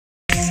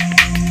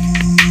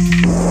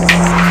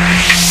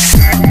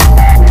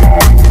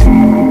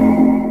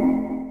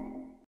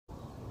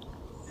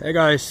Hey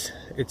guys,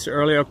 it's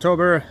early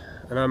October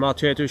and I'm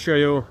out here to show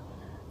you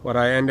what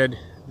I ended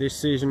this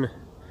season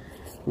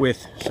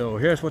with. So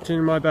here's what's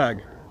in my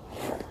bag.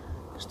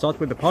 Start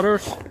with the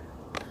putters.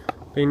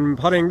 Been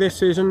putting this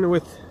season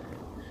with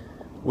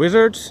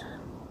Wizards.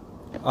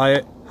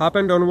 I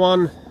happened on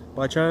one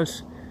by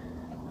chance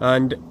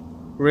and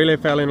really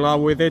fell in love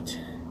with it.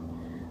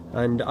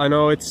 And I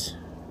know it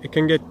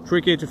can get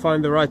tricky to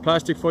find the right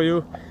plastic for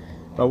you,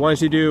 but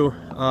once you do,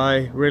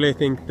 I really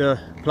think the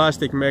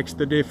plastic makes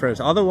the difference.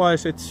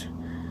 Otherwise it's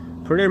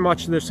pretty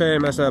much the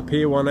same as a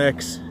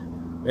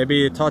P1X,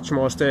 maybe a touch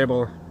more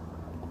stable.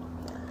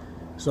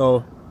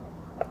 So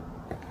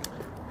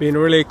been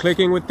really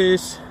clicking with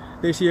this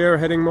year,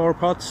 hitting more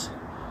putts,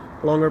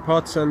 longer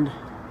putts, and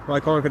my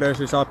confidence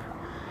is up.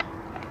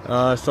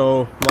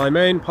 So my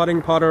main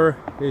putting putter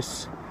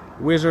is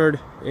Wizard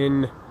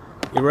in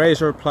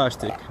eraser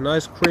plastic.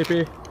 Nice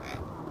creepy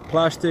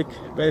plastic,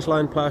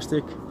 baseline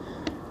plastic,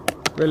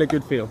 really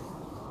good feel.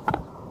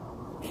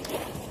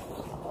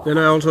 Then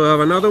I also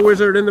have another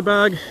Wizard in the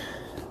bag,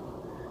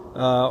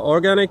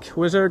 organic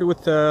Wizard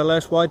with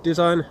less white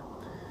design.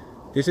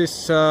 This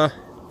is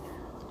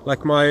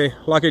like my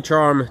lucky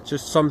charm,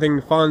 just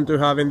something fun to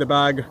have in the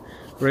bag.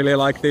 Really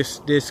like this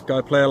disc. I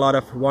play a lot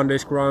of one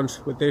disc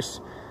rounds with this,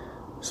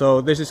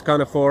 so this is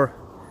kind of for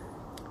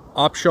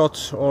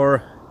upshots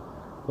or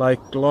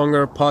like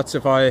longer putts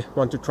if I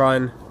want to try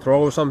and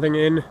throw something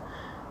in.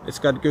 It's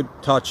got good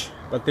touch,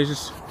 but this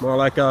is more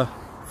like a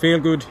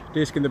feel-good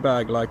disc in the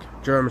bag, like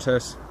Germ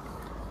says.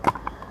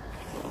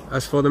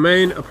 As for the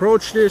main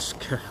approach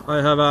disc,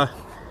 I have a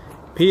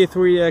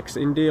P3X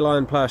in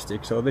D-line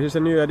plastic, so this is a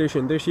new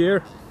addition this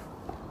year.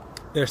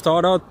 They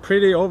start out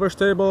pretty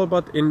overstable,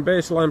 but in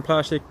baseline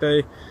plastic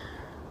they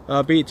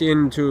beat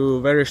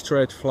into very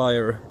straight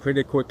flyer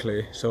pretty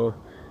quickly. So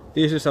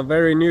this is a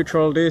very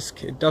neutral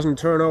disc. It doesn't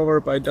turn over,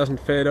 but it doesn't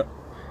fade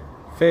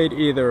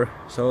either.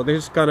 So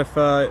this is kind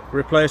of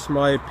replaced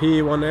my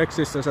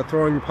P1Xs as a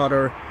throwing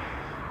putter.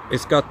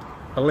 It's got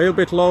a little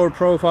bit lower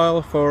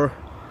profile for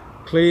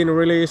clean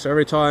release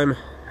every time,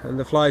 and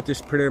the flight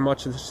is pretty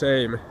much the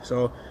same.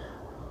 So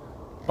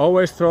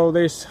always throw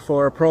this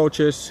for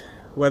approaches,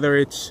 whether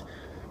it's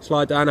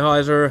slight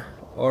anhyzer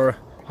or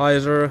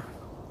hyzer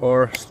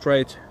or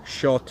straight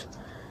shot.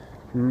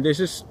 And this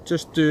is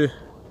just to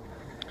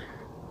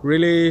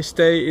really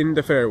stay in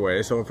the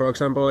fairway. So for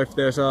example, if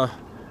there's a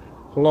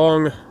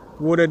long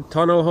wooded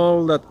tunnel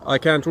hole that I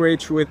can't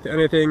reach with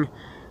anything,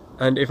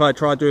 and if I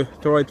try to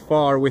throw it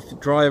far with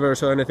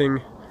drivers or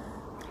anything,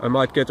 I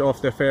might get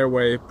off the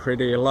fairway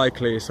pretty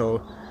likely.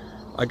 So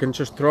I can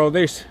just throw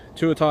this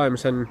 2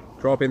 times and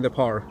drop in the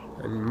par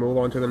and move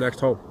on to the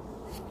next hole.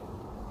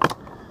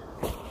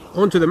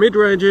 On to the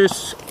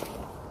mid-ranges.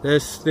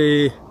 There's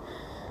the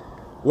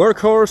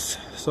workhorse,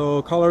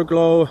 so Color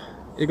Glow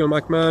Eagle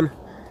McMahon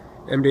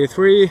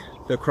MD3,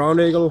 the Crown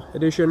Eagle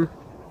edition.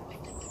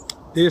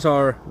 These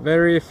are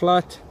very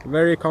flat,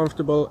 very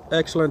comfortable,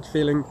 excellent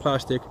feeling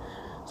plastic.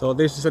 So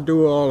this is a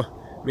dual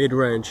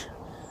mid-range.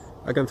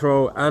 I can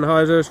throw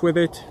anhyzers with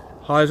it,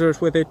 hyzers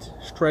with it,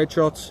 straight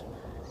shots,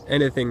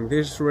 anything.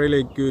 This is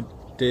really good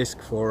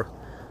disc for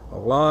a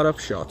lot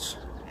of shots.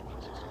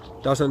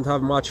 Doesn't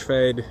have much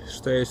fade,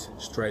 stays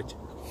straight.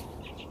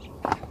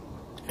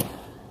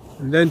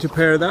 And then to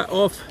pair that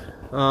off,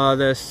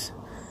 there's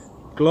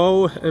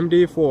Glow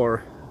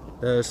MD4,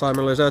 the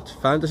Simon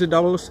Liset Fantasy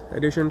Doubles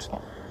editions.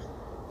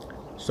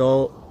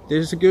 So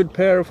this is a good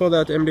pair for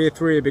that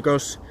MD3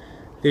 because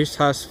this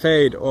has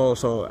fade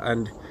also,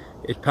 and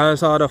it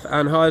pans out of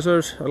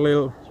anhyzers a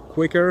little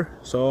quicker,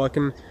 so I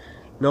can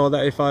know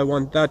that if I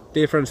want that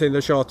difference in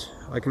the shot,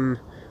 I can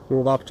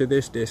move up to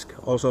this disc.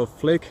 Also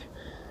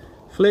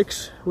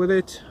flicks with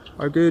it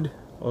are good,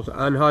 also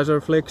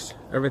anhyzer flicks,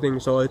 everything.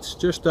 So it's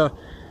just a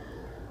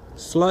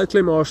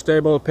slightly more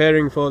stable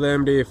pairing for the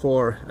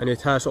MD4, and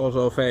it has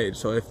also fade.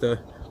 So if the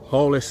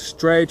hole is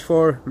straight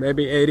for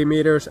maybe 80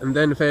 meters and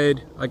then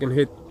fade, I can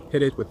hit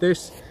it with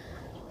this.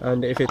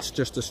 And if it's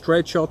just a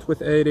straight shot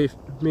with 80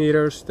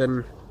 meters,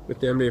 then with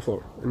the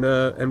MD4 and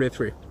the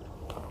MD3.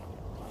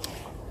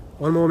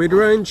 One more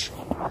mid-range,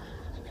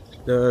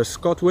 the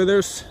Scott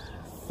Withers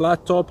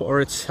flat top, or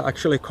it's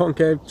actually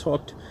concave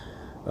topped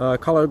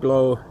Color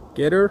Glow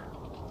Gator.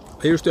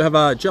 I used to have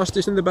a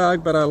Justice in the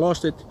bag, but I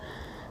lost it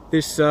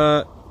this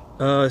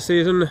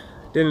season,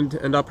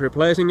 didn't end up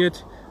replacing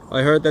it.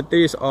 I heard that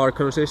these are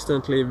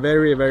consistently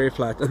very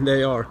flat, and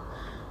they are.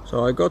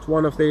 So I got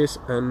one of these,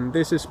 and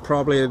this is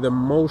probably the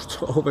most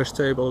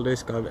overstable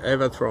disc I've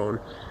ever thrown.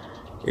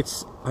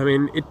 I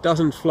mean, it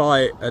doesn't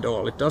fly at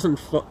all. It doesn't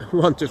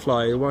want to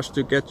fly. It wants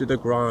to get to the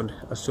ground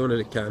as soon as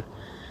it can.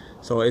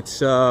 So it's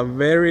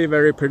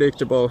very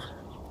predictable.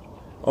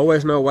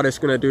 Always know what it's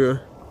gonna do.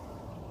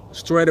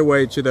 Straight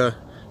away to the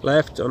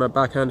left on a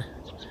backhand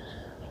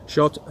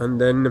shot, and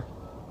then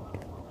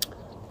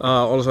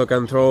also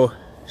can throw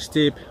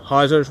steep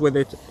hyzers with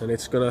it, and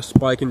it's gonna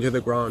spike into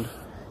the ground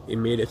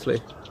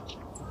immediately.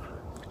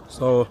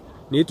 So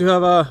need to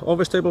have a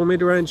overstable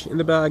mid-range in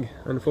the bag,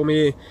 and for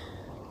me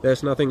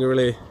there's nothing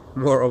really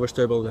more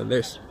overstable than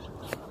this.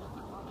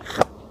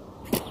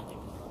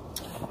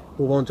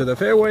 move on to the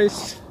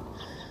fairways.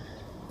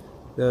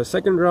 The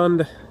second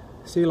run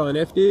C-Line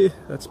FD,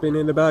 that's been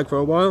in the bag for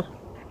a while.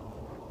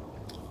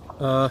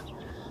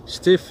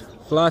 Stiff,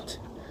 flat,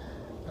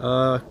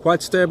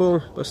 quite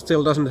stable, but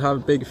still doesn't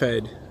have big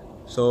fade.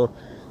 So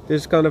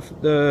this is kind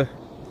of the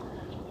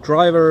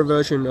driver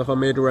version of a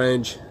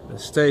mid-range that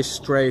stays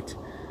straight,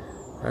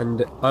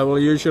 and I will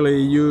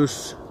usually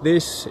use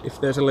this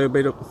if there's a little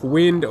bit of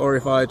wind, or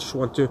if I just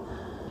want to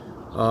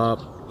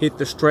hit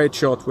the straight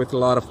shot with a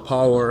lot of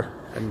power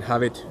and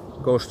have it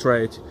go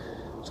straight.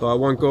 So I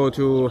won't go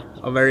to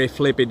a very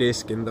flippy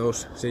disc in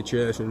those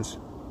situations.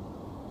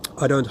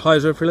 I don't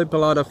hyzer flip a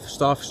lot of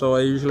stuff, so I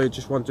usually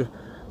just want to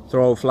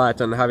throw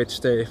flat and have it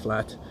stay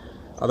flat.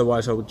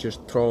 Otherwise I would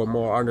just throw a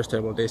more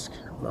understable disc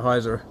on a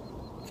hyzer.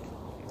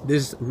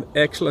 This is an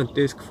excellent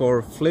disc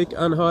for flick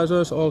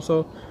anhyzers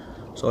also.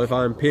 So if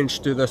I'm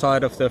pinched to the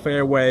side of the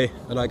fairway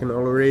and I can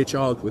only reach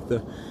out with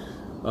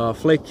the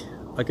flick,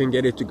 I can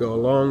get it to go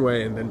a long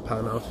way and then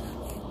pan out.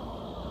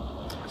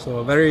 So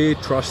a very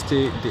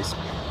trusty disc.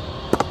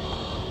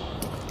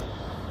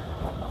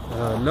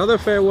 Another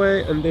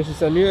fairway, and this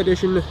is a new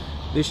addition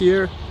this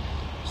year.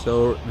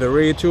 So the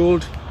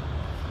retooled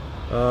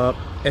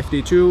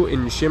FD2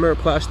 in shimmer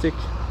plastic,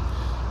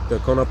 the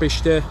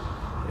Konopiste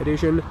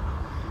edition.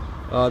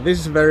 This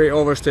is very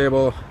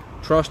overstable,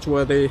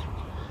 trustworthy,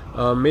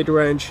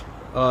 mid-range.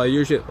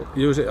 Use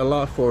it a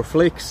lot for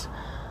flicks,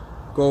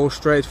 go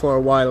straight for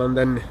a while and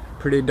then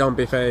pretty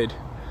dumpy fade.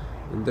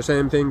 And the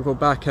same thing for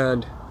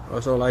backhand.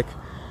 Also like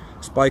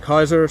spike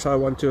hyzers, I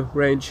want to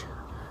range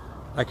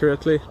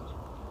accurately.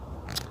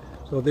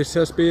 So this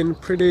has been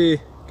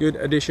pretty good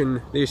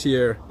addition this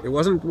year. It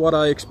wasn't what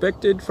I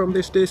expected from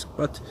this disc,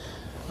 but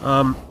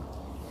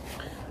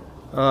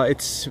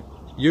it's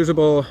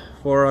usable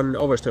for an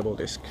overstable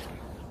disc.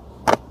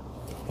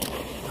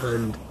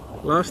 And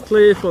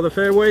lastly, for the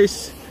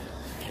fairways,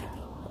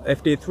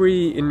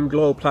 FD3 in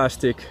glow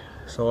plastic.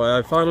 So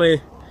I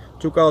finally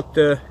took out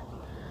the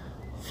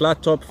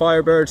flat top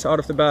Firebirds out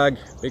of the bag,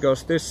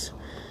 because these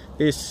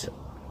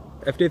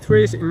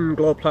FD3s in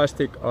glow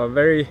plastic are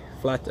very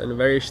flat and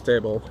very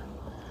stable.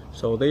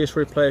 So these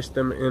replaced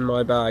them in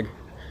my bag.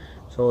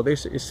 So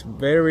this is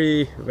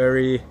very,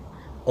 very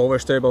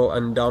overstable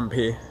and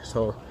dumpy.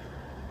 So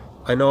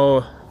I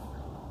know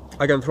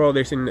I can throw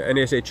this in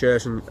any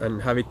situation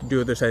and have it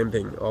do the same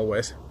thing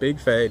always. Big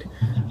fade.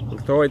 I'll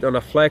throw it on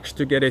a flex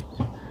to get it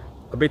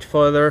a bit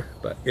further,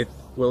 but it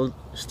will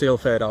still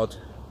fade out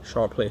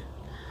sharply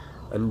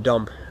and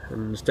dump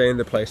and stay in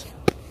the place.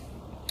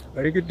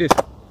 Very good disc.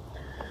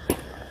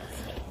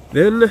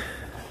 Then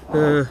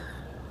the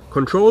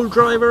control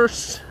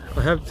drivers,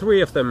 I have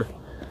 3 of them.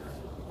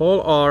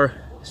 All are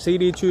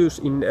CD2s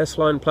in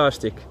S-Line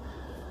plastic.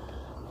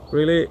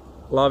 Really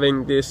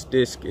loving this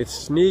disc. It's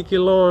sneaky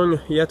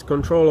long yet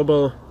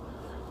controllable,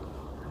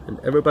 and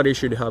everybody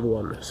should have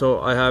one.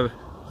 So I have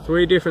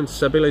 3 different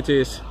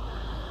stabilities.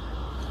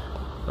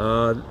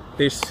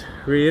 This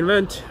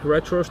Reinvent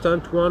retro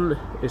stamped one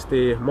is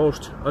the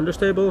most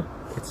understable.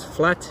 It's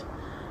flat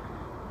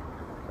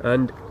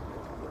and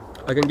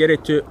I can get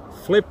it to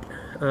flip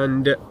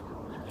and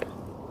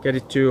get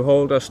it to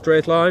hold a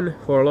straight line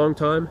for a long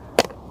time.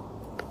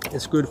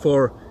 It's good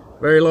for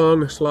very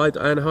long slide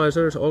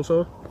anhyzers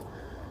also.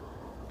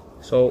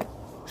 So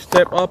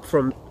step up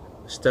from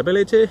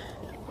stability,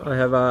 I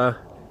have a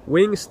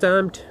wing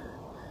stamped,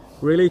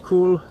 really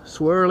cool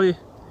swirly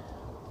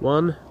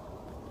one.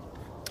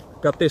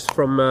 Got this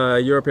from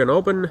European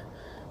Open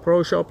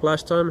Pro Shop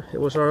last time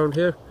it was around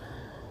here,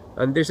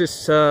 and this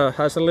is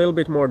has a little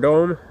bit more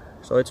dome,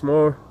 so it's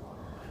more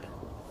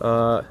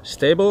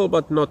stable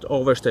but not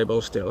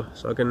overstable still.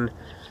 So I can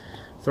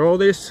throw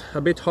this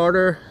a bit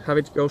harder, have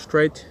it go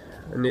straight,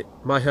 and it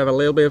might have a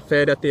little bit of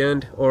fade at the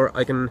end, or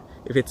I can,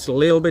 if it's a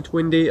little bit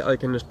windy, I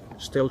can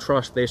still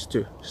trust this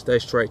to stay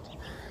straight.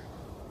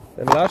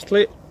 And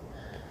lastly,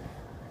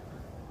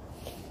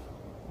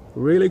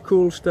 really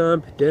cool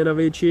stamp, Dana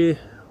Vici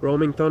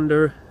Roaming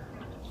Thunder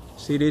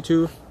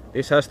CD2.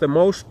 This has the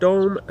most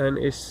dome and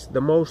is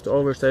the most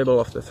overstable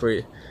of the 3.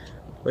 A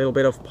little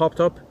bit of pop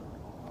top.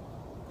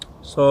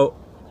 So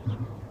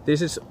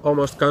this is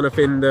almost kind of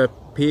in the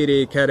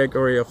PD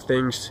category of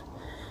things,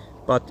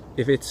 but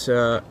if it's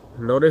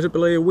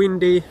noticeably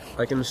windy,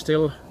 I can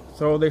still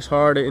throw this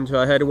hard into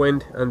a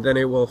headwind and then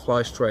it will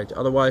fly straight.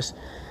 Otherwise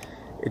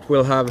it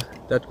will have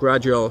that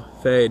gradual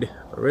fade,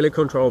 really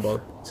controllable.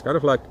 It's kind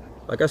of like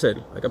I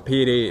said, like a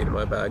PD in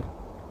my bag.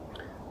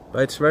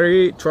 But it's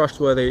very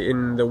trustworthy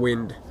in the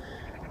wind,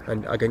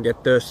 and I can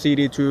get the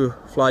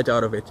CD2 flight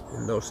out of it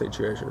in those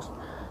situations.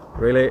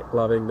 Really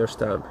loving the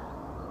stamp.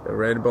 The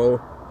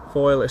rainbow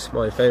foil is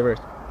my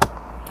favorite.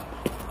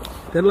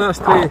 Then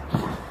lastly,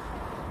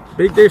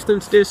 big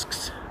distance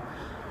discs.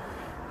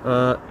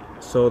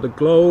 So the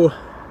Glow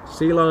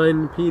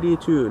C-Line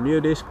PD2, new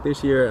disc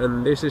this year,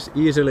 and this is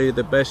easily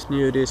the best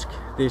new disc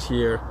this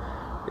year.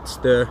 It's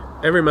the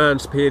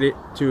Everyman's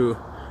PD2.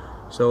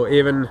 So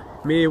even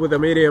me with a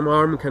medium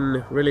arm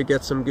can really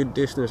get some good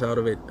distance out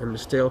of it and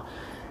still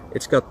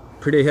it's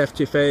got pretty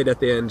hefty fade at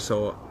the end,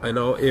 so I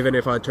know even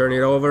if I turn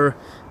it over,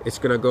 it's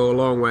gonna go a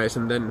long ways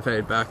and then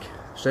fade back.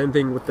 Same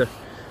thing with the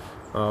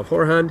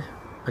forehand.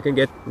 I can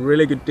get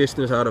really good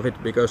distance out of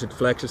it because it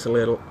flexes a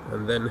little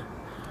and then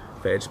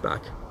fades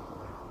back.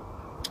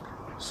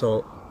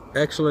 So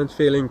excellent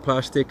feeling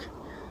plastic,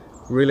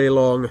 really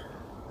long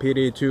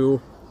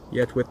PD2,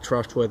 yet with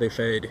trustworthy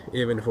fade,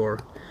 even for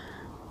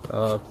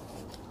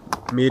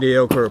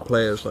mediocre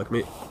players like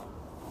me.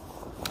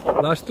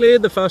 Lastly,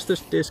 the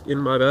fastest disc in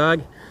my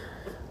bag.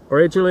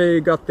 Originally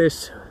got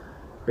this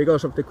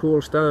because of the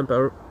cool stamp.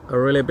 A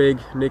really big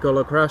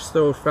Nicola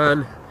Crasto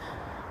fan,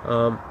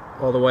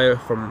 all the way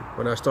from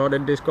when I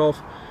started disc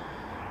golf.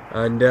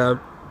 And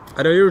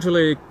I don't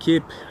usually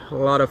keep a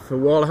lot of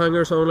wall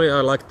hangers only.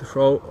 I like to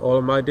throw all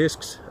of my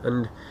discs,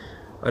 and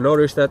I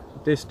noticed that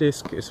this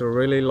disc is a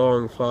really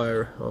long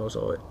flyer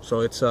also.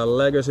 So it's a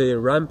Legacy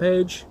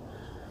Rampage.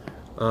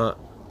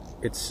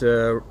 It's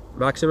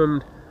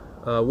maximum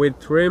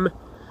width rim.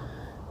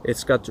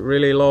 It's got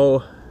really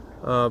low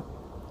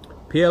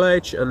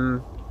PLH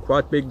and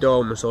quite big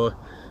dome, so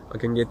I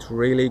can get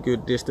really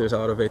good distance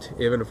out of it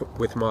even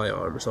with my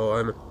arm. So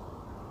I'm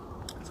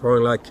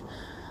throwing like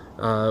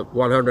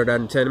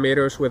 110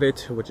 meters with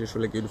it, which is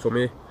really good for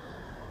me.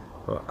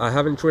 I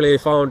haven't really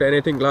found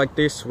anything like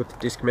this with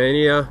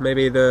Discmania.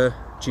 Maybe the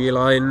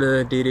G-Line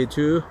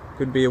DD2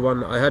 could be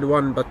one. I had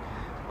one, but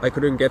I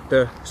couldn't get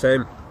the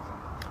same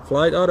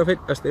flight out of it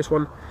as this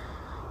one.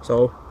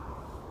 So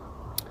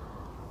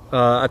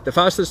at the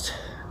fastest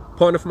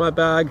point of my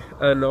bag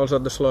and also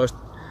the slowest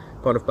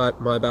point of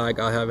my bag,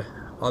 I have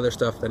other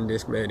stuff than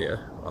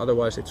Discmania.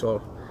 Otherwise it's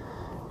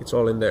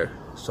all in there.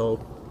 So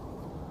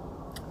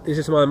this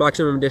is my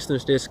maximum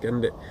distance disc,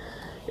 and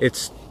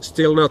it's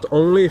still not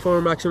only for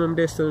maximum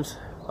distance.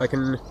 I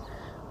can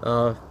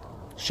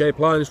shape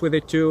lines with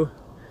it too,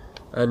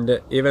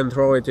 and even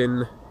throw it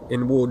in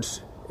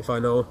woods if I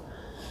know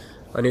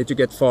I need to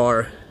get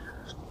far,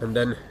 and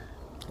then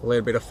a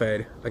little bit of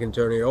fade. I can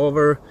turn it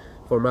over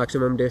for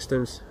maximum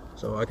distance,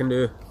 so I can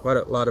do quite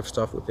a lot of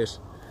stuff with this.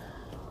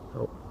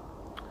 So,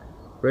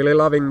 really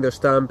loving the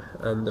stamp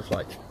and the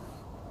flight.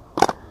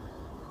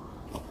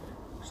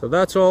 So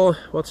that's all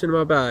what's in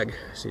my bag.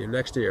 See you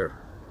next year.